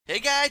Hey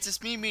guys,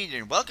 it's me, Meteor,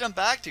 and welcome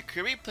back to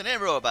Kirby Planet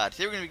Robot.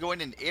 Today we're going to be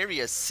going in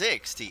Area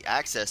 6, the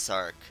Access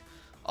Arc.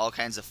 All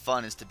kinds of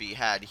fun is to be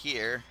had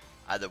here.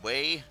 Either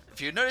way,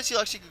 if you notice, you'll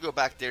actually go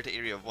back there to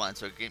Area 1,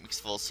 so it makes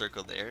full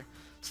circle there.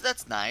 So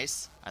that's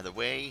nice. Either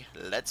way,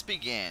 let's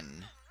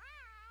begin.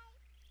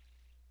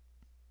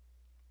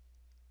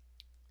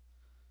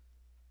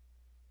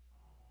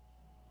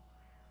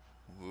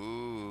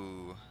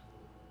 Ooh.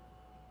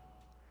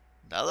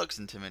 That looks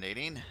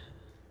intimidating.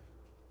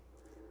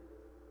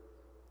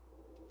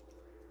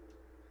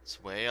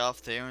 It's way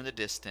off there in the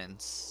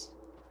distance.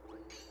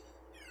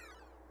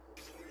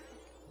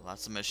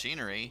 Lots of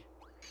machinery.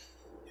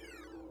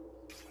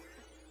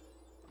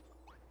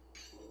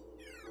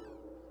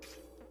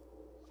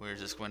 Where's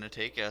this going to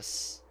take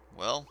us?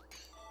 Well,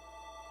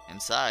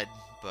 inside,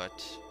 but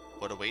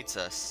what awaits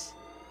us?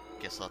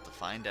 Guess we'll have to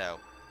find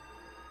out.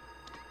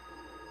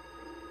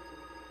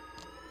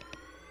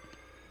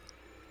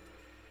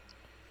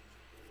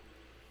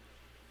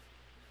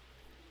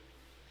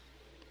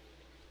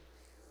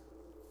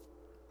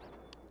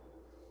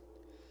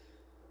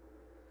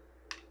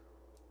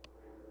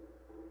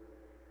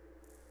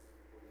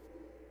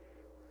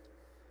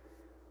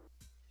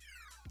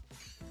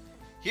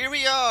 Here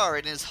we are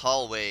in his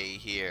hallway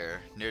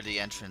here, near the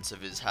entrance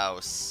of his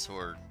house,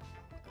 or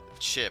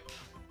ship,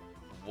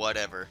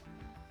 whatever.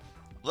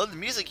 Love the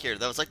music here,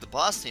 that was like the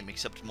boss theme,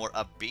 except more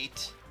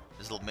upbeat.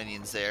 There's little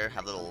minions there,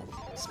 have little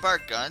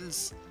spark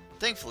guns.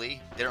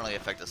 Thankfully, they don't really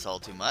affect us all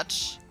too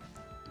much.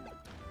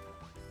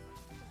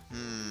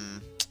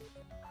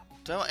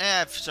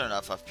 I've shown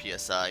off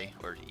PSI,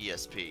 or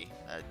ESP.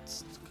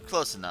 That's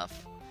close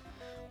enough.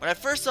 When I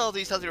first saw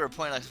these, I thought they were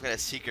pointing like some kind of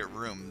secret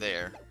room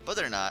there, but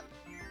they're not.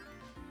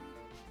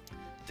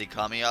 They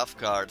caught me off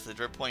guard, so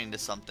they were pointing to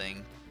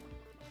something.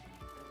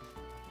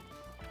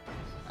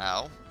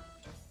 Ow.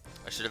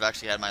 I should have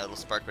actually had my little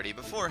spark ready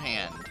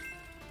beforehand.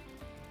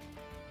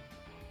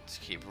 Let's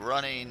keep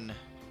running.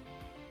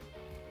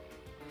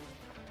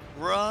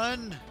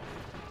 Run!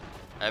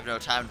 I have no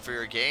time for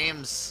your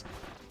games.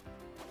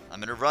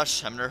 I'm in a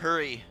rush, I'm in a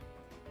hurry.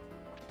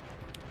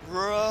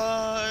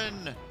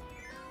 Run!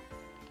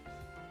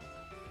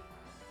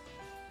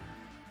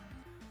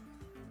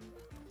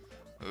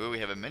 Ooh, we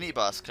have a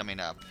mini-boss coming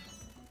up.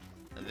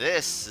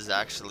 This is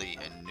actually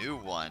a new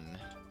one.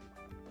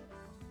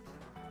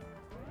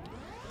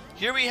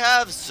 Here we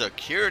have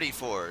Security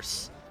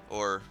Force,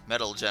 or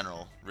Metal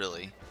General,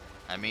 really.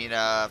 I mean,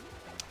 I'm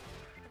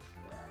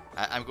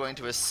going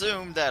to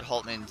assume that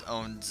Haltman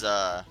owns,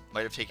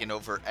 might have taken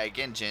over Egg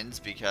Engines,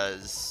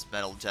 because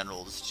Metal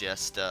General is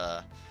just,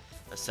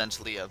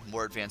 essentially a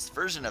more advanced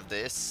version of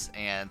this,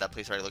 and that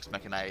place already looks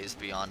mechanized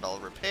beyond all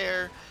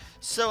repair,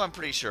 so I'm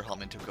pretty sure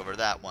Haltman took over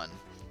that one.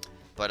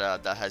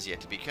 But that has yet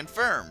to be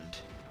confirmed.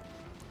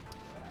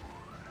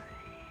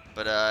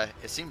 But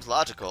it seems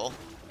logical.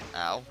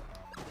 Ow.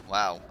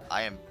 Wow.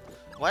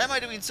 Why am I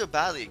doing so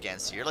badly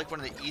against you? You're like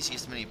one of the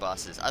easiest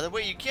mini-bosses. Either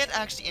way, you can't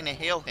actually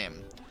inhale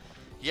him.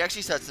 He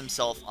actually sets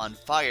himself on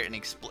fire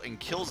and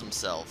kills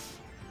himself.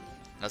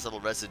 Has a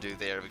little residue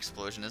there of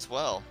explosion as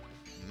well.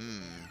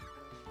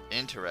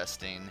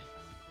 Interesting.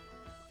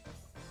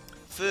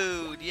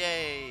 Food,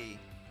 yay!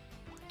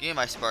 Give me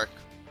my spark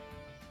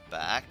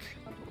back.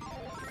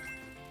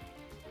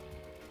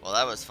 Well,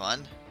 that was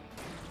fun.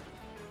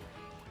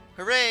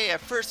 Hooray, our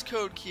first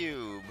code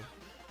cube!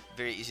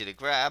 Very easy to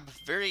grab,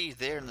 very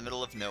there in the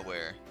middle of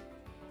nowhere.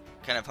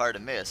 Kind of hard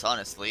to miss,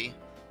 honestly,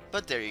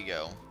 but there you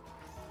go.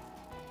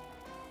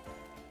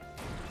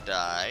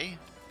 Die.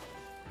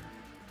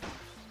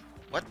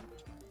 What?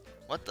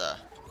 What the?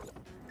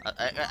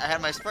 I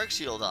had my spark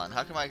shield on,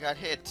 how come I got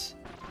hit?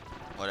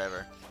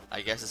 Whatever,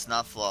 I guess it's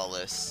not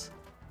flawless.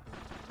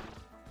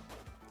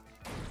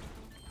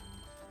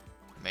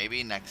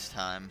 Maybe next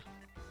time.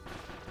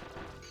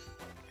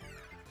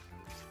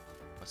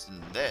 What's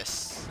in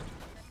this?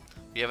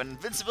 We have an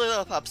invincibility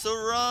level pop, so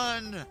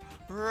run!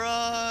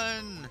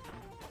 Run!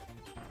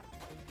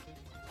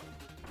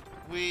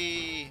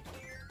 Whee!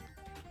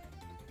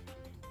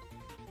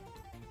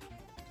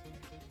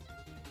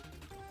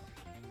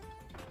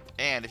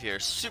 And if you're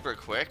super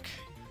quick,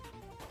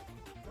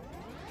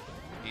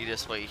 you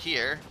just wait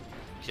here,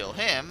 kill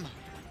him.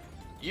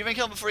 You even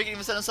kill him before he can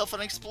even set himself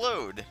and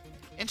explode.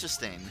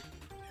 Interesting.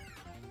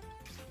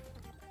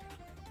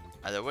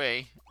 Either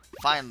way,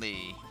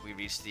 finally, we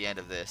reached the end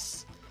of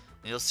this.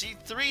 And you'll see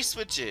 3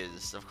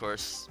 switches. Of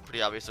course,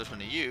 pretty obvious which one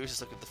to use.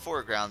 Just look at the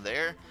foreground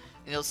there.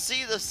 And you'll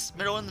see this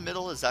middle in the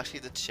middle is actually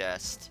the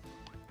chest.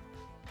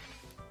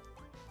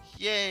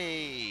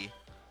 Yay!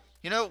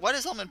 You know, why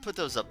does Hellman put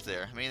those up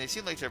there? I mean, they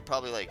seem like they're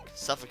probably like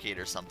suffocate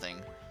or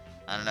something.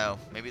 I don't know.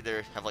 Maybe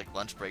they have like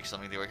lunch break or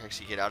something. They work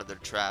actually get out of their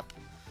trap.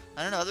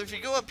 I don't know. If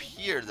you go up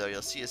here, though,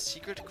 you'll see a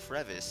secret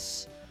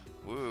crevice.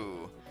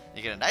 Woo.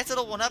 You get a nice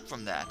little one-up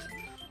from that.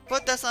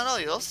 But that's not all,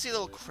 you'll also see a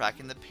little crack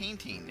in the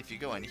painting. If you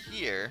go in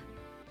here...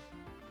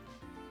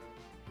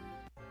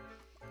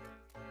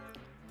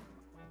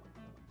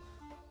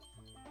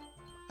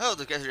 Oh,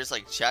 the guys are just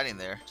like chatting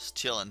there, just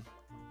chilling,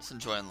 just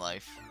enjoying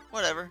life.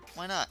 Whatever,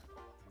 why not?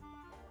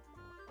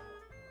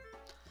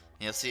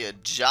 You'll see a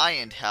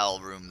giant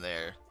Howl room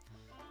there.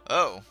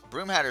 Oh,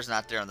 Broom Hatter's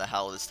not there on the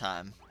Howl this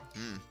time.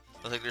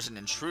 Looks like there's an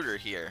intruder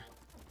here.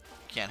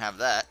 Can't have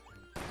that.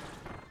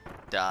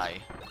 Die.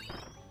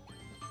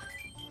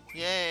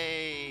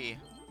 Yay!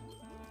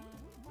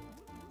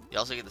 You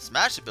also get the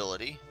Smash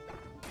ability.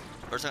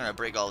 First, I'm gonna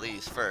break all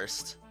these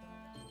first.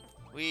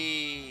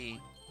 Whee!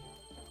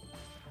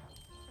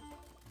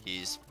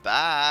 He's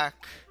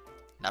back.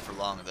 Not for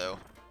long, though.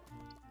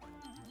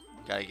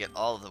 Gotta get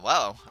all of them.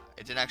 Wow,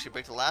 it didn't actually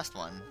break the last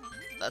one.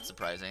 That's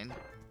surprising.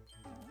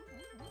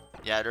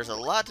 Yeah, there's a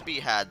lot to be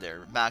had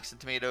there. Max and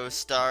tomatoes,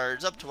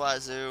 stars, up to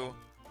wazoo.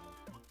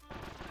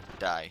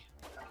 Die.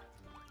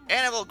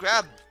 And I will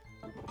grab...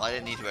 Well, I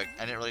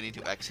didn't really need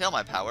to exhale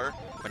my power,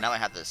 but now I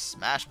have the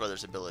Smash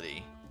Brothers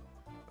ability.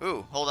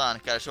 Ooh, hold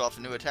on. Gotta show off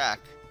a new attack.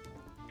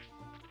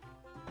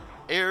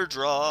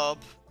 Airdrop.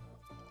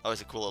 Oh,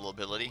 it's a cool little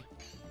ability.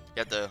 You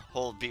have to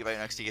hold B right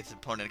next to get to the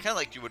opponent. Kind of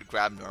like you would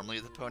grab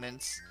normally with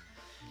opponents.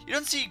 You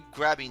don't see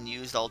grabbing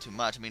used all too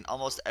much. I mean,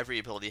 almost every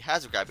ability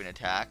has a grabbing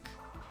attack.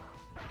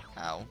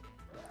 Ow.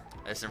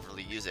 I just never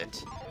really use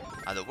it.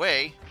 Either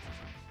way,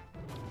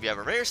 we have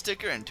a rare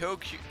sticker and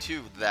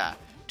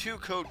two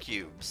code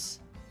cubes.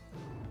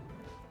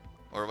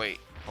 Or wait,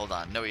 hold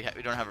on. No, we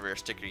don't have a rare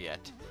sticker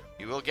yet.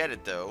 We will get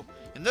it though.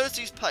 And notice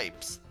these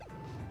pipes.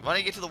 You want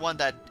to get to the one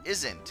that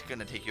isn't going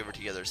to take you over to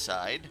the other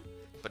side,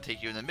 but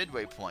take you in the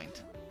midway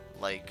point.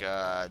 Like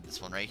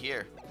this one right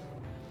here.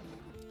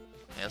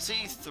 Now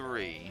see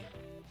 3.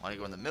 Want to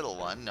go in the middle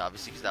one,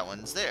 obviously, because that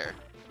one's there.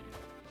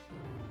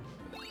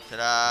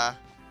 Ta-da!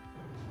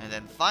 And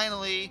then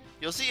finally,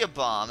 you'll see a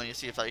bomb, and you'll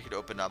see if you could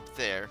open up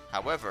there.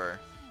 However,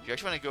 if you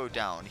actually want to go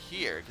down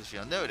here, because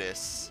you'll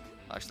notice...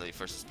 Actually,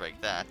 first let's break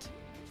that.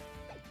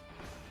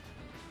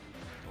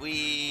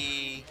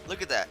 Whee!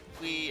 Look at that.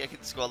 Whee! I can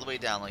just go all the way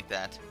down like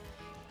that.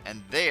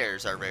 And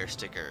there's our rare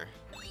sticker.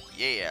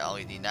 Yeah, all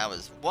you need now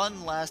is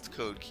one last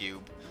code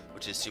cube,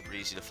 which is super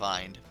easy to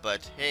find.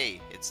 But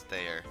hey, it's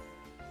there.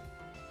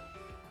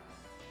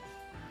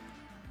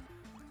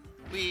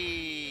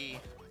 Whee!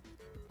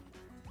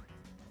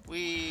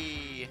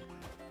 Whee!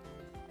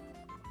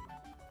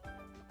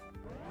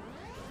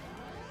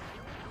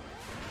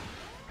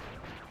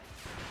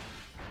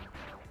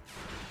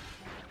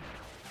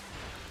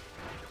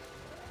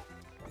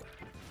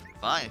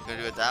 Fine, gonna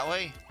do it that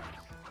way?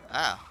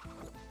 Ah.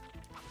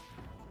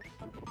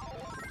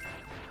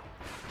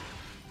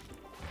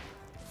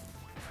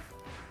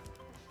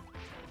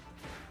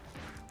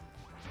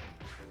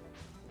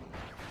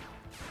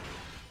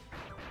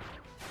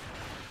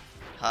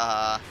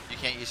 Haha, you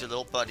can't use your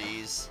little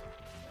buddies.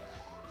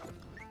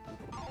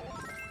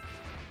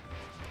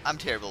 I'm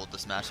terrible with the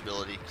Smash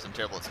ability, because I'm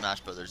terrible at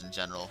Smash Brothers in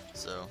general,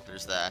 so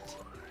there's that.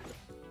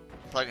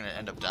 I'm probably gonna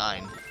end up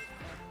dying.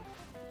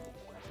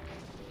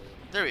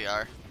 There we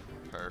are.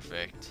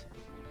 Perfect.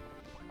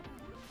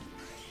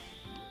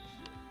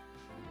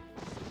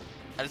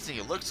 I just think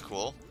it looks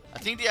cool. I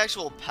think the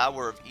actual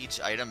power of each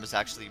item is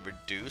actually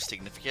reduced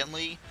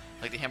significantly.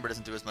 Like the hammer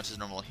doesn't do as much as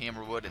normal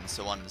hammer would, and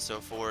so on and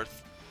so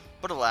forth.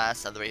 But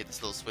alas, either way, hit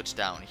this little switch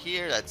down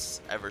here that's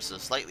ever so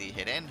slightly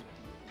hidden.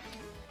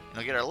 And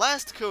we'll get our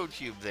last code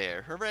cube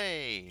there.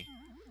 Hooray!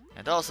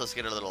 And also, let's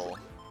get a little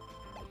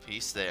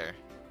piece there.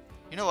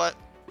 You know what?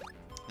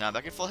 Now I'm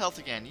back at full health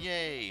again.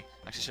 Yay!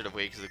 Actually, should have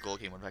waited because the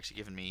gold game would have actually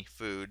given me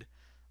food.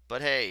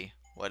 But hey,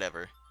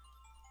 whatever.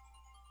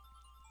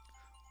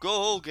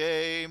 Goal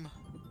game!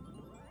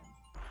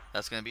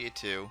 That's gonna be a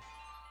 2.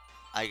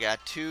 I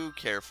got too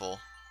careful.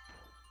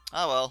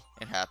 Oh well,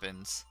 it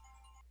happens.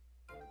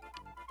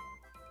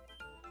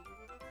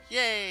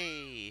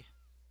 Yay!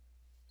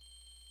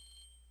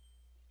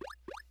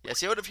 Yeah,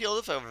 see, I would have healed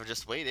if I would have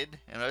just waited,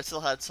 and I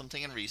still had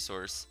something in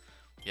resource.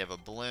 We have a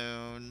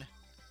balloon.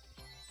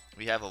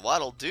 We have a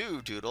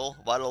Waddle-Doo-Doodle.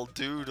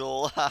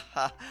 Waddle-Doodle.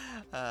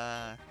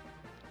 Haha.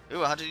 Ooh,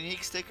 100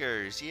 unique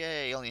stickers.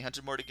 Yay, only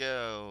 100 more to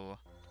go.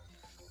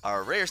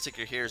 Our rare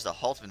sticker here is the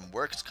Haltman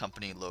Works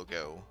Company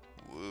logo.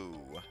 Woo.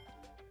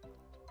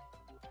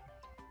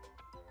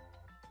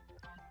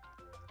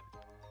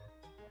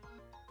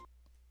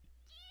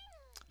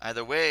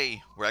 Either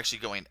way, we're actually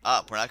going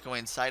up. We're not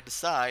going side to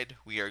side.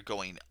 We are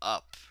going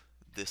up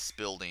this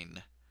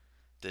building.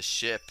 This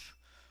ship.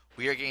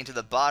 We are getting to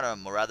the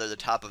bottom, or rather the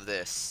top of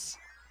this.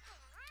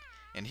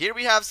 And here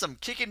we have some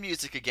kickin'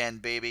 music again,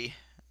 baby.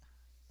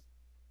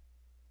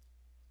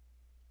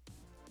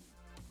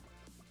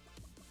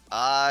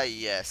 Ah,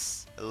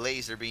 yes.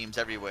 Laser beams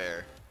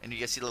everywhere. And you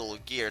can see the little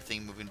gear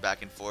thing moving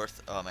back and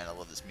forth. Oh man, I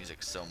love this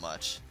music so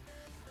much.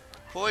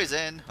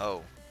 Poison!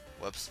 Oh,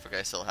 whoops. Forgot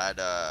I still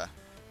had,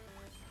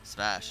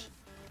 Smash.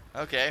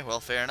 Okay, well,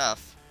 fair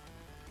enough.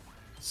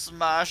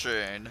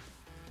 Smashing.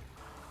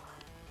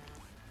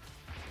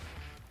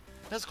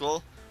 That's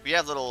cool. We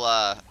have little,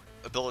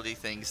 ability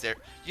things there.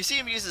 You see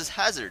him use his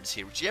hazards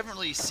here, which you haven't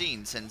really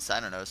seen since, I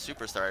don't know,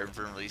 Superstar. I haven't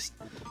really...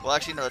 Well,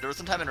 actually, no, there was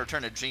some time in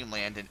Return to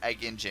Dreamland and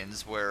Egg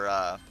Engines where,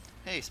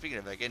 hey, speaking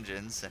of Egg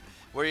Engines,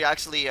 where you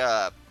actually,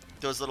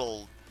 those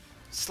little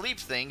sleep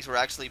things were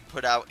actually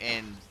put out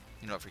in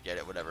You know, forget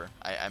it, whatever.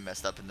 I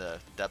messed up in the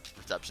depth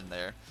perception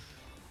there.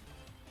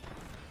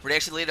 Where they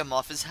actually laid him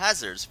off as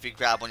hazards. If you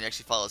grab one, you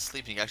actually fall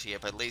asleep and you actually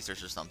get by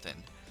lasers or something.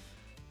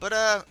 But,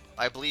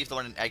 I believe the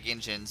one in Egg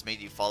Engines made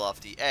you fall off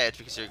the edge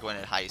because you're going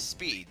at high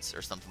speeds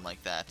or something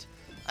like that.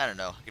 I don't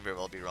know. I could very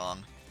well be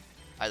wrong.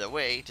 Either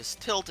way, just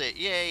tilt it.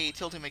 Yay!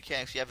 Tilting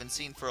mechanics you haven't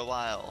seen for a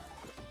while.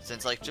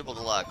 Since, like, Triple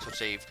Deluxe, which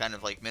they've kind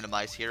of, like,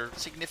 minimized here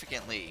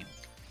significantly.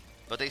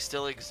 But they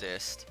still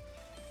exist.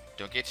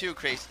 Don't get too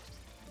crazy.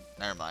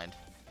 Never mind.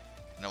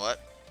 You know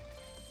what?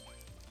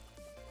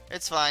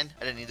 It's fine.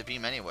 I didn't need the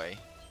beam anyway.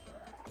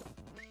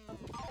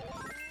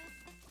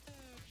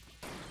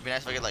 It'd be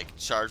nice if I could, like,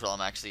 charge while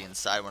I'm actually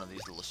inside one of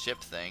these little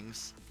ship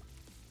things.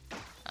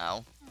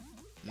 Ow.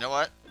 You know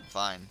what?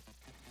 Fine.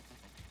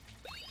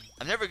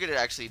 I'm never good at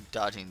actually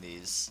dodging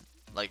these.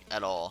 Like,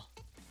 at all.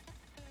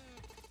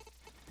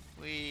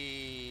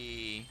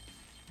 Whee!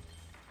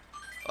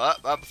 Oh,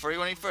 before you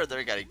go any further,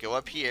 I gotta go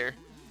up here.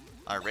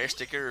 Our rare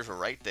stickers are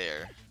right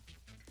there.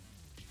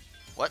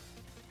 What?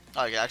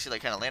 Oh, you actually,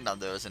 like, kind of land on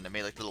those, and it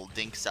made, like, little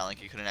dink sound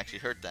like you couldn't actually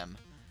hurt them.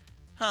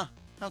 Huh.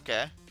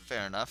 Okay.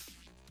 Fair enough.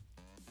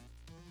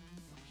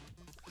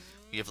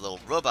 We have a little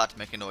robot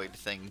mechanoid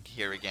thing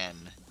here again.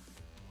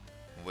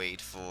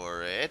 Wait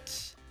for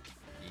it.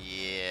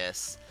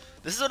 Yes.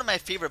 This is one of my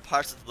favorite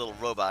parts of the little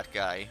robot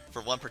guy,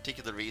 for one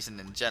particular reason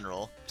in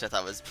general, which I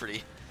thought was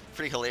pretty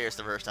hilarious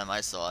the first time I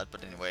saw it,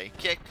 but anyway.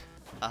 Kick.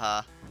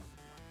 Haha.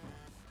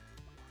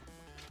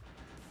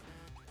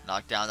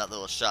 Knock down that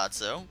little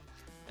Shotzo,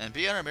 and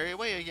be on our merry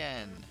way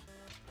again.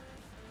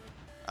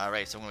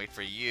 Alright, so I'm gonna wait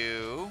for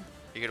you.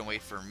 You're gonna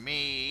wait for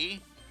me.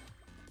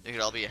 You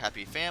could all be a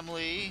happy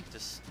family.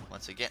 Just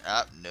once again.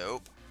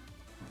 Nope.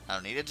 I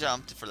don't need a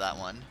jump for that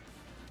one.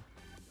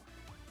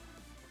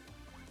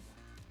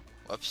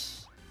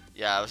 Whoops.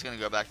 Yeah, I was gonna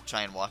go back to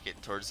try and walk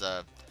it towards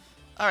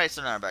Alright,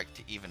 so now I'm back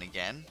to even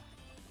again.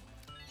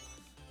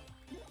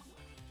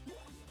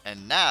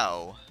 And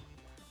now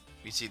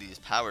we see these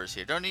powers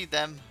here. Don't need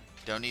them.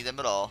 Don't need them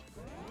at all.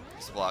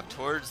 Just walk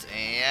towards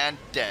and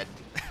dead.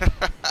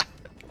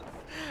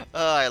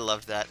 Oh, I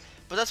loved that.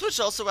 But that switch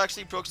also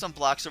actually broke some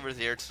blocks over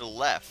there to the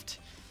left.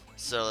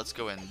 So let's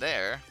go in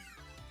there.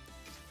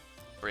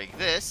 Break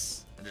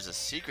this. And there's a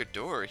secret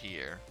door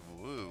here.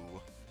 Woo.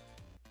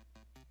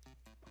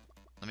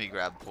 Let me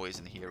grab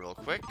poison here real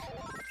quick.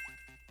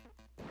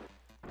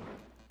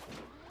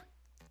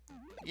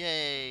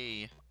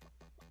 Yay.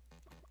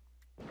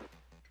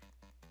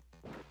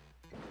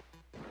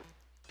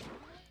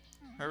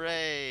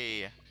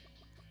 Hooray.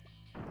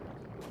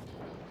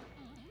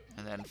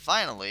 And then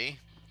finally,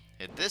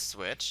 hit this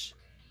switch.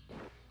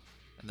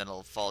 And then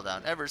it'll fall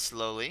down ever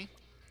slowly.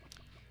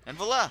 And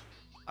voila!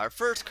 Our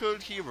first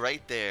code key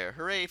right there.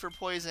 Hooray for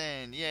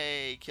poison!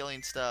 Yay!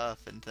 Killing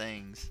stuff and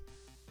things.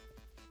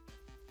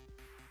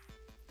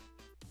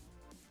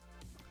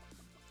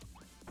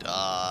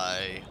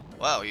 Die.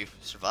 Wow, you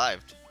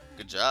survived.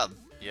 Good job.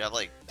 You have,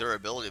 like,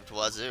 durability to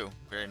wazoo.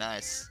 Very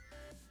nice.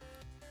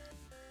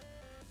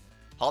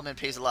 Hallman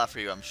pays a lot for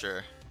you, I'm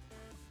sure.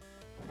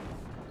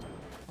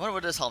 I wonder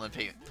what does Hallman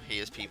pay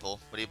his people?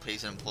 What he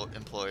pays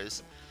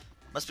employees?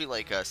 Must be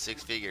like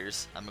 6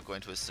 figures, I'm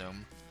going to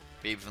assume.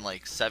 Maybe even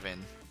like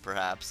 7,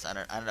 perhaps. I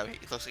don't know.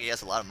 It looks like he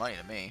has a lot of money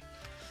to me.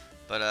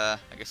 But I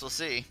guess we'll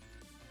see.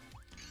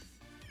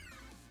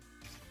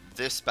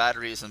 This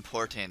battery is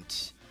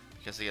important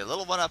because they get a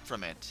little one up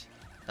from it.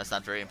 That's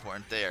not very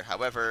important there.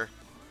 However,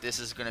 this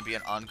is going to be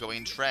an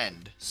ongoing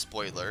trend.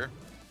 Spoiler.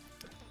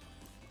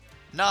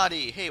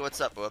 Naughty! Hey,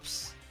 what's up?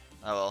 Whoops.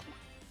 Oh well.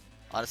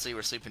 Honestly,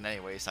 we're sleeping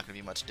anyway. It's not going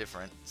to be much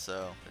different.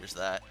 So, there's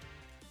that.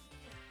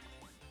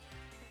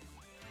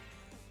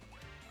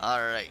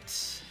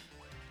 Alright.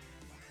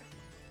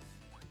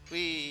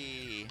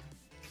 Whee!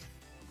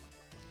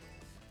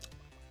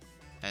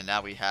 And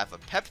now we have a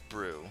pep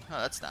brew. Oh,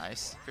 that's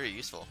nice. Very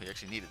useful. We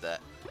actually needed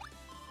that.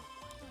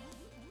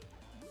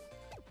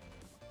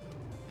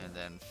 And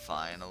then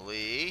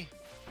finally...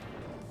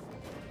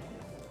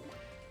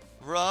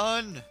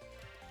 run!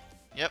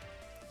 Yep.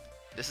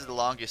 This is the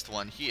longest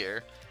one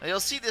here. Now you'll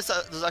see this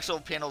those actual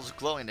panels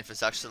glowing if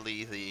it's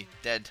actually the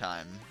dead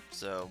time.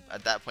 So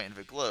at that point, if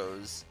it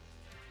glows,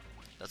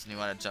 that's when you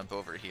want to jump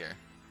over here.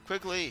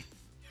 Quickly!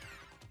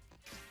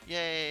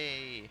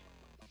 Yay!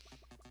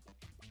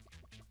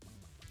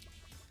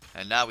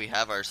 And now we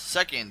have our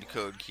second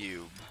code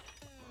cube.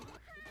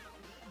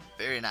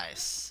 Very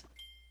nice.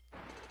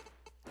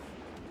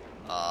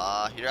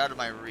 You're out of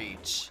my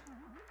reach.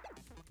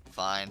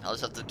 Fine, I'll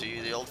just have to do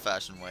you the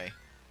old-fashioned way.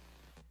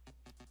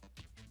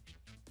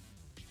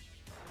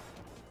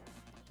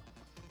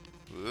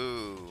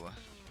 Ooh.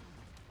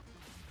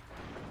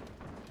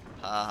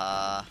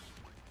 Haha.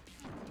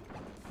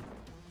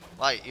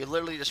 Like, you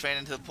literally just ran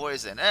into the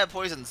poison.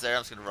 Poison's there.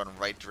 I'm just going to run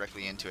right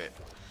directly into it.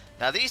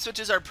 Now, these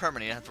switches are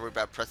permanent. You don't have to worry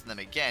about pressing them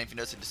again. If you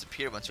notice, they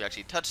disappear once you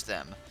actually touch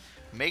them.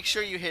 Make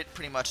sure you hit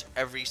pretty much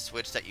every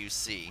switch that you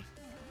see.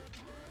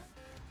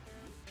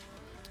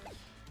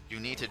 You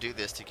need to do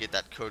this to get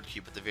that code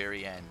cube at the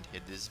very end.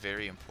 It is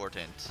very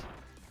important.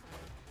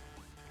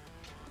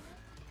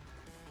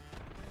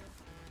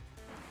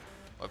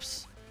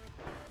 Whoops.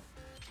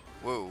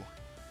 Whoa.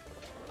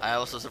 I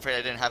also was afraid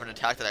I didn't have an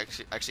attack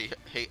that actually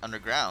hit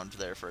underground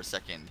there for a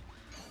second.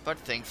 But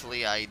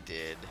thankfully I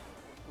did.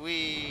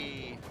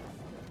 Whee!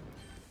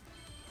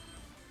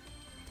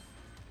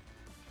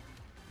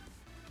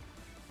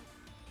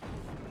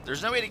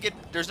 There's no way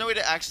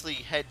to actually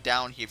head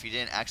down here if you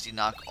didn't actually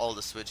knock all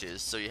the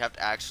switches. So you have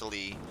to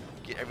actually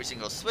get every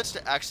single switch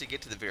to actually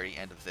get to the very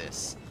end of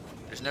this.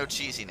 There's no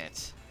cheesing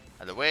it.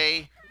 By the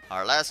way,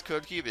 our last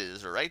code cube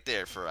is right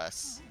there for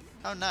us.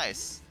 How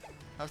nice.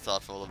 How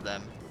thoughtful of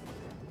them.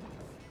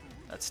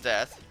 That's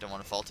death. Don't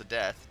want to fall to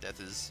death.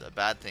 Death is a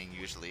bad thing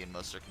usually in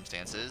most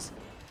circumstances.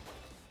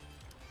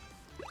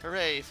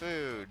 Hooray,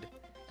 food.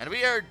 And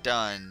we are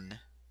done.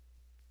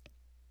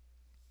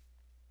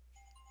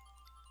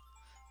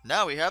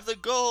 Now we have the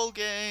goal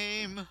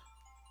game.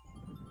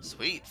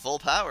 Sweet, full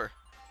power.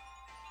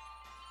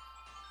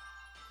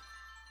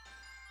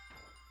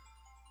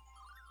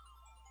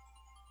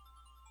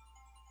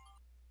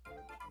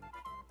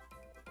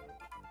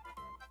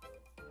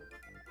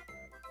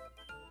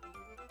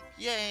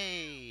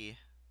 Yay!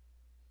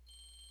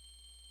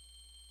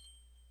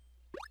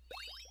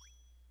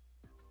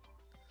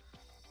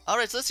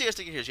 Alright, so let's see our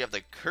sticker here. You have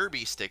the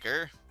Kirby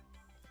sticker.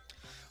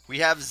 We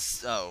have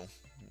oh,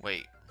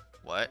 wait.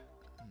 What?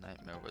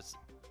 Nightmare was...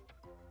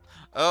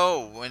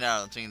 Oh, wait, no,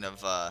 I'm thinking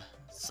of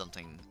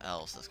something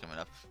else that's coming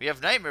up. We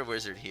have Nightmare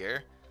Wizard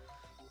here.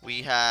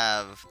 We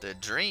have the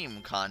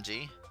Dream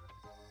Kanji.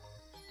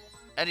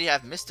 And you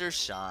have Mr.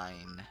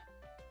 Shine.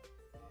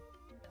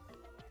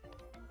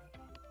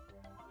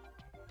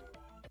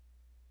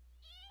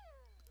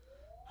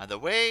 Either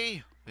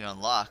way, we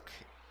unlock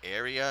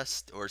area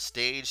or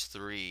stage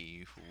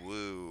 3.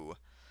 Woo.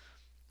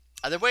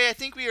 Either way, I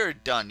think we are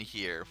done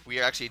here. We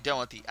are actually done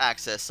with the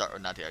access, or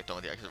not done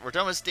with the access. We're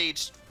done with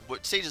stages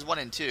 1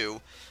 and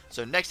 2.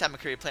 So next time on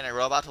Kirby Planet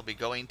Robot, we'll be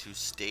going to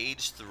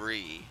stage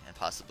 3 and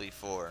possibly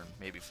 4,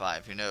 maybe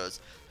 5. Who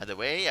knows? Either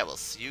way, I will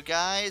see you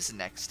guys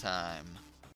next time.